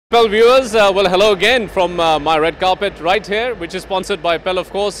Well, viewers, well, hello again from my red carpet right here, which is sponsored by Pell, of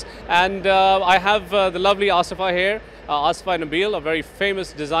course. And I have the lovely Asifa here, Asifa Nabeel, a very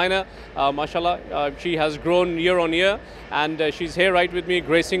famous designer. Mashallah, she has grown year on year, and she's here right with me,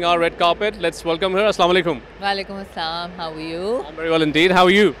 gracing our red carpet. Let's welcome her. Assalamu alaikum. Walaikum assalam. How are you? I'm very well indeed. How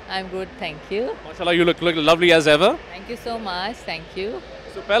are you? I'm good, thank you. Mashallah, you look lovely as ever. Thank you so much. Thank you.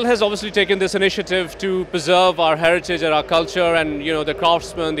 So Pell has obviously taken this initiative to preserve our heritage and our culture, and the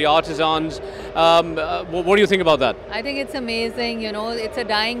craftsmen, the artisans. What do you think about that? I think it's amazing. It's a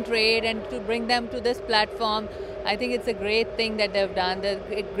dying trade, and to bring them to this platform, I think it's a great thing that they've done,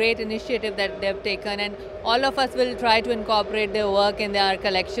 the great initiative that they've taken, and all of us will try to incorporate their work in our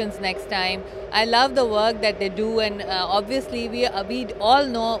collections next time. I love the work that they do, and obviously we all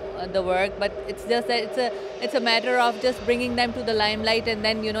know the work, but it's just that it's a matter of just bringing them to the limelight and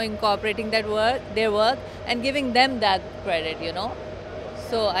then incorporating their work and giving them that credit.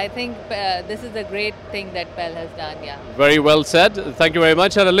 So I think this is a great thing that Pell has done, yeah. Very well said. Thank you very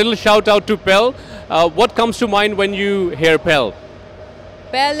much. And a little shout out to Pell. What comes to mind when you hear Pell?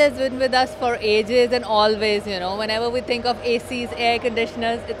 Pell has been with us for ages and always, Whenever we think of ACs, air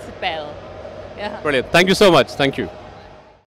conditioners, it's Pell. Yeah. Brilliant. Thank you so much. Thank you.